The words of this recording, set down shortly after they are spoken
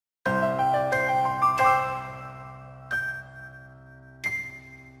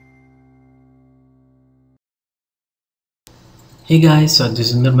Hey guys, so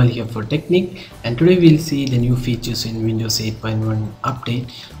this is Nirmal here for Technique, and today we'll see the new features in Windows 8.1 update.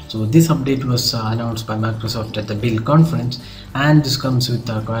 So this update was announced by Microsoft at the Build conference, and this comes with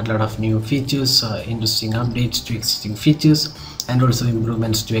quite a lot of new features, interesting updates to existing features, and also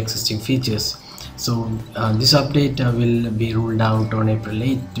improvements to existing features. So this update will be rolled out on April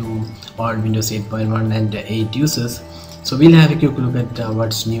 8 to all Windows 8.1 and 8 users. So we'll have a quick look at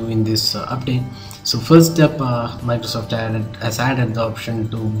what's new in this update. So first up, Microsoft has added the option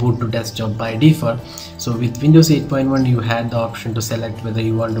to boot to desktop by default. So with Windows 8.1 you had the option to select whether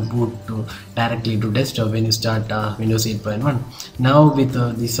you want to boot directly to desktop when you start Windows 8.1. Now with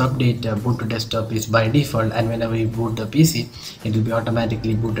this update, boot to desktop is by default, and whenever you boot the PC it will be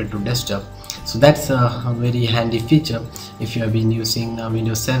automatically booted to desktop. So that's a very handy feature if you have been using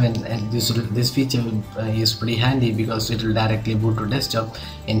Windows 7, and this feature is pretty handy because it will directly boot to desktop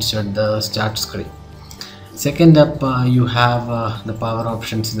instead of the start screen. Second up, you have the power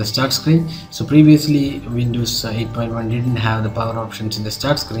options in the start screen. So previously Windows 8.1 didn't have the power options in the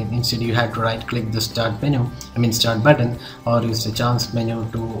start screen. Instead you had to right click the start button, or use the chance menu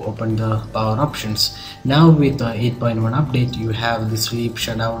to open the power options. Now with the 8.1 update you have the sleep,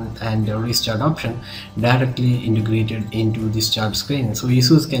 shutdown and restart option directly integrated into the start screen. So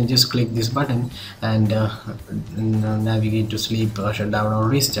users can just click this button and navigate to sleep, shutdown or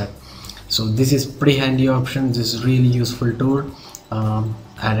restart. So this is pretty handy option. This is really useful tool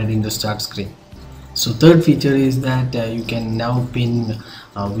added in the start screen. So third feature is that you can now pin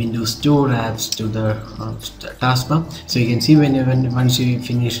Windows Store apps to the taskbar. So you can see once you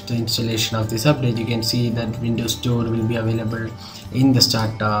finish the installation of this update, you can see that Windows Store will be available in the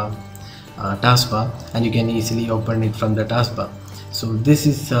start taskbar, and you can easily open it from the taskbar. So this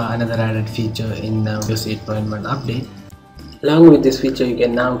is another added feature in Windows 8.1 update. Along with this feature, you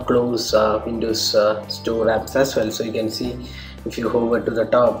can now close Windows Store apps as well. So you can see, if you hover to the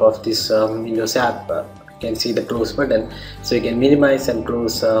top of this Windows app, you can see the close button. So you can minimize and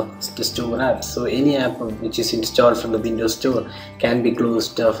close the store apps. So any app which is installed from the Windows Store can be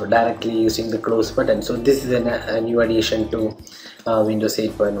closed directly using the close button. So this is a new addition to Windows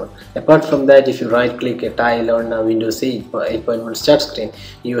 8.1. Apart from that, if you right click a tile on Windows 8.1 start screen,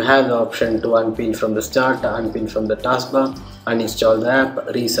 you have the option to unpin from the start, unpin from the taskbar, uninstall the app,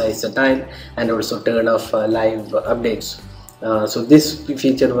 resize the tile, and also turn off live updates. So this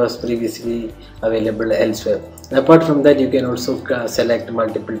feature was previously available elsewhere. Apart from that, you can also select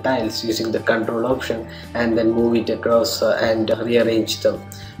multiple tiles using the control option and then move it across and rearrange them.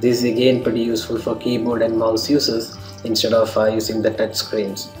 This is again pretty useful for keyboard and mouse users instead of using the touch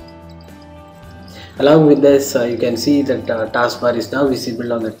screens. Along with this, you can see that taskbar is now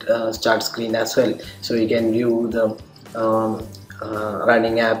visible on the start screen as well. So you can view the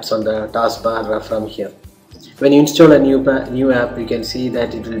running apps on the taskbar from here. When you install a new app, you can see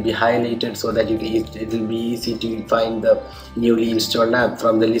that it will be highlighted so that it will be easy to find the newly installed app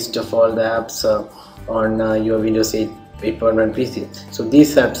from the list of all the apps on your Windows 8.1 PC. So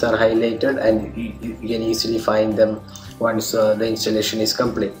these apps are highlighted and you can easily find them once the installation is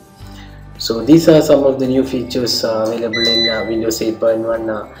complete. So these are some of the new features available in Windows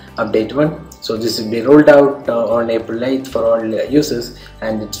 8.1 update 1. So this will be rolled out on April 8th for all users,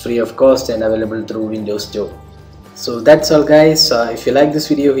 and it's free of cost and available through Windows Store. So that's all guys. If you like this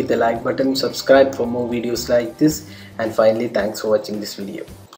video, hit the like button, subscribe for more videos like this, and finally thanks for watching this video.